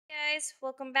Guys,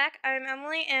 welcome back. I'm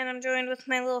Emily, and I'm joined with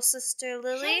my little sister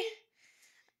Lily.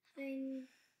 I'm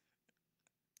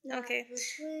not Okay. the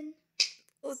twin.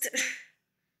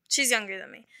 She's younger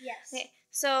than me. Yes. Okay,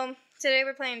 so today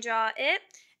we're playing Draw It,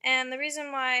 and the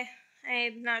reason why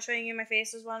I'm not showing you my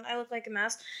face is one, I look like a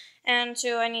mess, and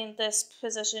two, I need this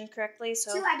positioned correctly.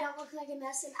 So Two, I don't look like a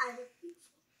mess, and I look beautiful.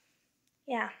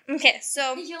 yeah. Okay,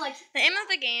 so You're like, the aim of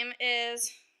the game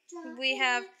is we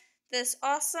have this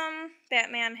awesome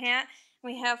Batman hat.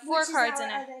 We have four cards in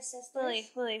it.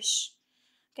 Lily, shh.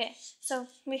 Okay, so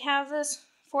we have this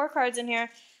 4 cards in here.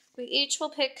 We each will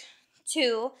pick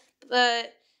 2,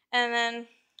 and then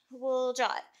we'll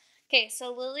draw it. Okay,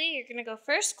 so Lily, you're gonna go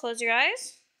first. Close your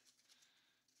eyes.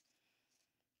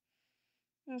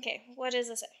 Okay, what does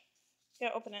it say? You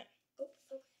gotta open it. Oh,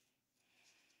 okay.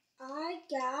 I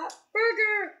got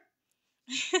burger.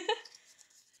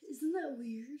 Isn't that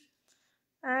weird?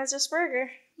 It's just burger.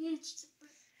 Yeah, it's just a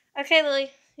burger. Okay,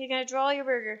 Lily, you're gonna draw your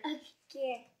burger.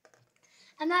 Okay.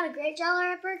 I'm not a great drawer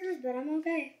at burgers, but I'm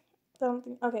okay.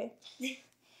 Okay.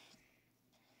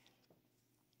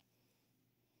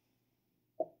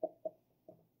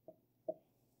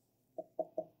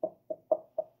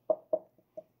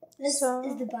 This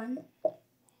is the bun.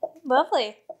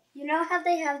 Lovely. You know how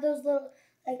they have those little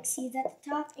seeds at the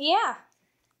top? Yeah.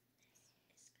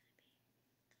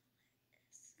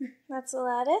 That's a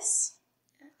lettuce.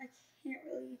 I can't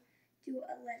really do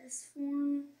a lettuce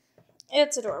form.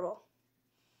 It's adorable.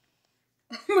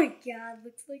 Oh my god,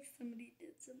 looks like somebody did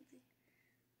something.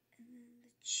 And then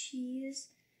the cheese is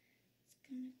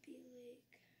gonna be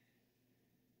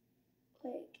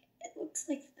like it looks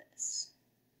like this.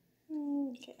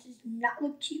 Okay. It does not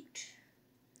look cute.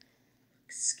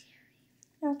 Looks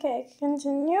scary. Okay,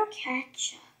 continue.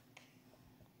 Ketchup.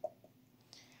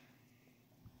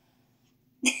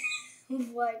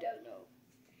 Well, I don't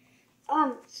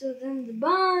know. So then the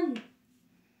bun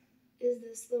is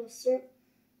this little syrup.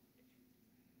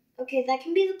 Okay, that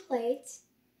can be the plate.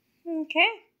 Okay.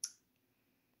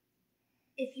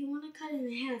 If you want to cut it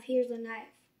in half, here's a knife.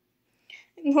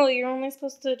 Well, you're only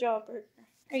supposed to draw a burger.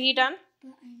 Are you done?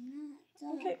 But I'm not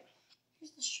done. Okay.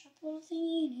 Here's the sharp little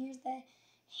thingy, and here's the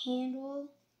handle.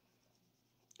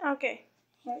 Okay.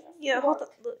 Here's Yeah, hold on.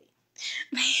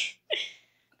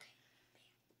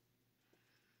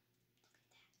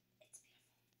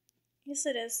 Yes,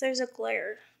 it is. There's a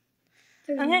glare.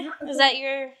 Okay. Is that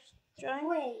your drawing?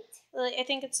 Wait. Lily, I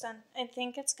think it's done. I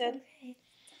think it's good. Okay.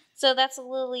 So that's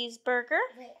Lily's burger.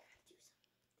 Wait.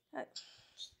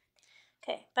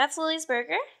 Okay, that's Lily's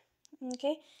burger.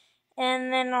 Okay.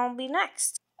 And then I'll be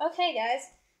next. Okay, guys.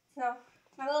 So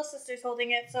my little sister's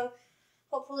holding it, so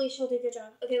hopefully she'll do a good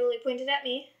job. Okay, Lily, point it at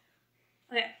me.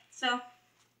 Okay, so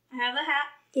I have the hat.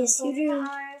 Yes, you do.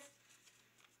 My eyes.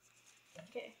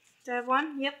 Okay, do I have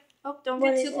one? Yep. Oh, don't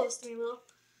get too close to me, Lil.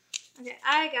 Okay,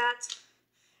 I got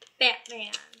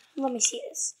Batman. Let me see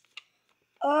this.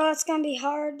 Oh, it's gonna be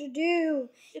hard to do.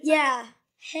 Yeah.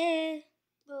 Hey.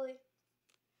 Lily.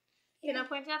 Okay, now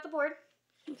point it at the board.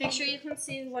 Make sure you can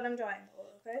see what I'm drawing,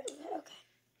 okay? Okay.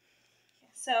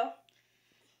 So,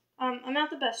 I'm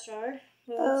not the best drawer.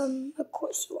 Of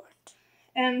course you aren't.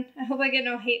 And I hope I get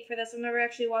no hate for this. I've never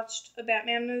actually watched a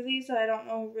Batman movie, so I don't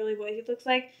know really what he looks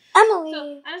like. Emily.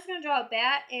 So, I'm just going to draw a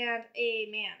bat and a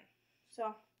man.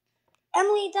 So.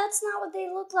 Emily, that's not what they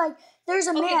look like. There's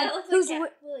a man that looks who's...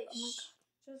 like Lily, oh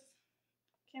my God. Just,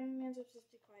 cameraman's just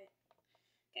be quiet.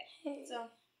 Okay, Hey. so.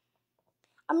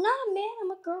 I'm not a man,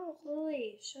 I'm a girl.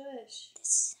 Lily, shush.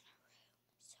 This is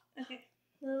in a room. Okay,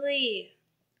 Lily.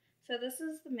 So this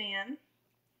is the man.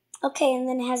 Okay, and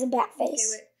then it has a bat face.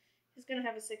 Okay, wait. He's going to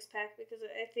have a 6-pack because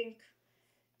I think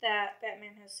that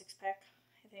Batman has a 6-pack.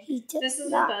 I think. He does This is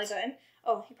not. his belly button.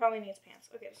 Oh, he probably needs pants.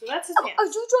 Okay, so that's his pants. Are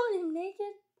you drawing him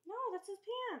naked? No, that's his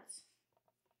pants.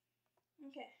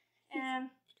 Okay. And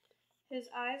his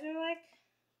eyes are like,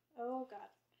 oh,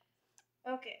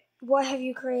 God. Okay. What have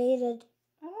you created?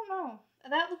 I don't know.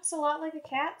 That looks a lot like a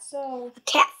cat, so. A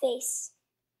cat face.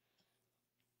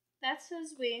 That's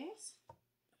his wings.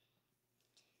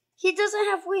 He doesn't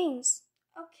have wings.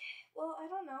 Okay, well, I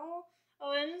don't know.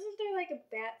 Oh, and isn't there like a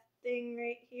bat thing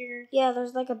right here? Yeah,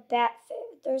 there's like a bat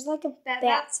face. There's like a bat.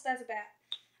 That's a bat.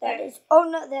 That Okay. is. Oh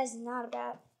no, that's not a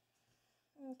bat.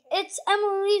 Okay. It's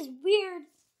Emily's weird.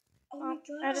 Oh my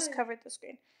God. I just covered the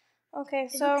screen. Okay,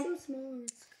 It so. looks so small on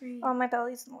the screen. Oh, my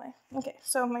belly's in the way. Okay,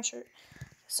 so my shirt.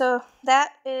 So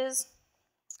that is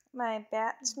my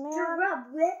Batman. Rub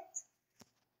it.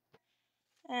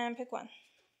 And pick one.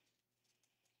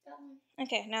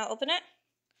 Okay, now open it.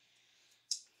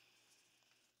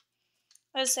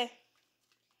 What does it say?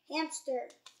 Hamster.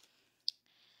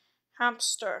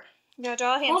 Hamster. You gotta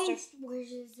draw a hamster. Where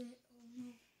is it? Oh,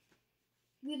 no.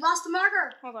 We lost the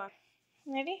marker. Hold on.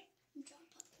 Ready? I'm drawing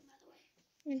pumpkin,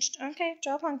 by the way. Okay,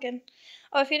 draw pumpkin.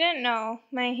 Oh, if you didn't know,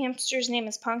 my hamster's name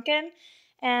is Pumpkin,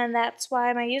 and that's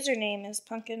why my username is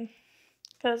Pumpkin,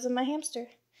 because of my hamster.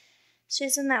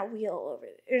 She's in that wheel over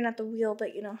there. Or not the wheel,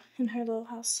 but, you know, in her little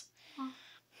house. Oh.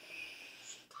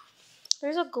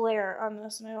 There's a glare on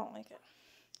this, and I don't like it.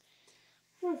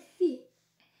 Her feet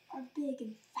are big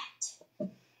and fat.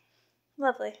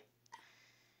 Lovely.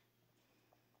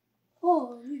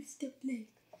 Oh, it's the big.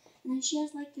 And then she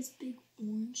has like this big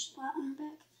orange spot on her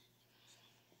back.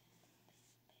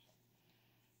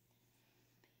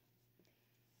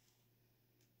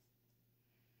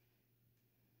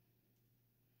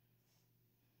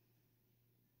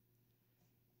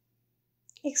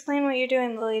 Explain what you're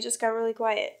doing, Lily. You just got really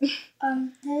quiet.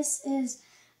 This is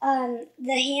the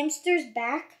hamster's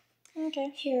back.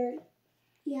 Okay. Here,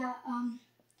 yeah,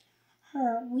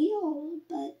 her wheel,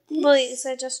 but this Lily, you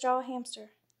said just draw a hamster.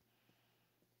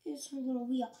 is her little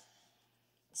wheel.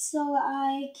 So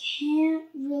I can't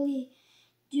really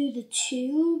do the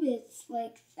tube. It's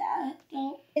like that.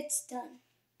 No, it's done.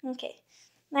 Okay.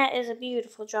 That is a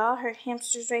beautiful draw. Her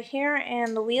hamster's right here,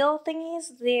 and the wheel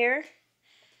thingy's there.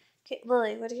 Okay,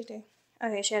 Lily, what are you doing?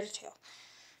 Okay, she had a tail.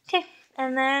 Okay,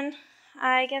 and then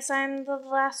I guess I'm the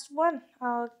last one.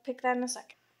 I'll pick that in a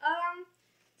second.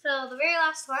 So the very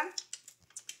last one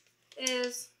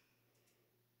is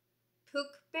Pook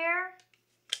Bear.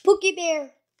 Pookie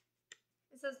Bear.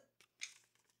 It says,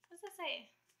 what does it say?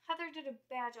 Heather did a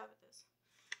bad job at this.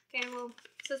 Okay, well,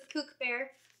 it says Pook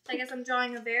Bear. So I guess I'm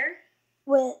drawing a bear.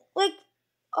 With, like,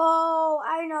 oh,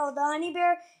 I know, the honey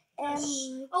bear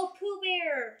and... Oh, Pooh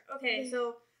Bear. Okay,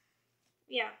 so,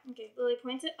 yeah. Okay, Lily,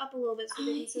 point it up a little bit so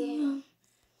they can see it.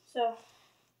 So,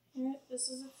 this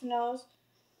is its nose.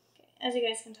 Okay, as you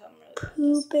guys can tell, I'm really good at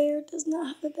this. Pooh Bear does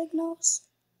not have a big nose.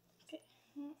 Okay.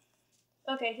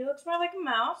 Okay, he looks more like a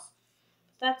mouse.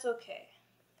 That's okay.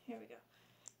 Here we go.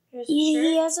 Here's his shirt.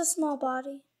 He has a small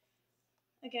body.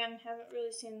 Again, haven't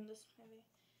really seen this movie.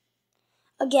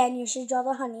 Again, you should draw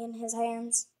the honey in his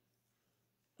hands.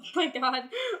 Oh my god.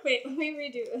 Wait, let me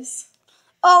redo this.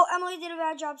 Oh, Emily did a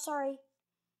bad job, sorry.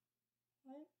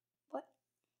 What?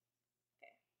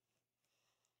 Okay.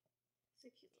 It's a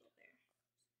cute little bear.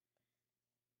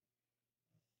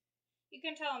 You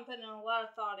can tell I'm putting a lot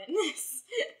of thought in this.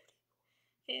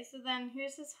 Okay, so then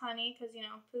here's his honey, because, you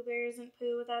know, Pooh Bear isn't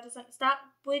Pooh without his honey. Stop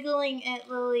wiggling it,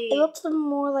 Lily. It looks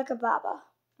more like a baba.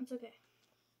 It's okay.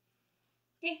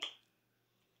 Okay.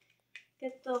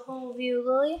 Get the whole view,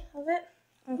 Lily, of it.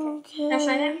 Okay. Now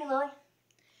shine at me, Lily.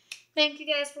 Thank you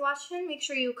guys for watching. Make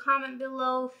sure you comment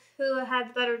below who had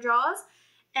the better draws.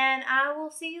 And I will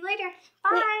see you later.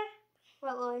 Bye. Wait.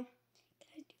 What, Lily?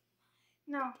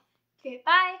 No. Okay,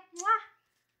 bye. Mwah.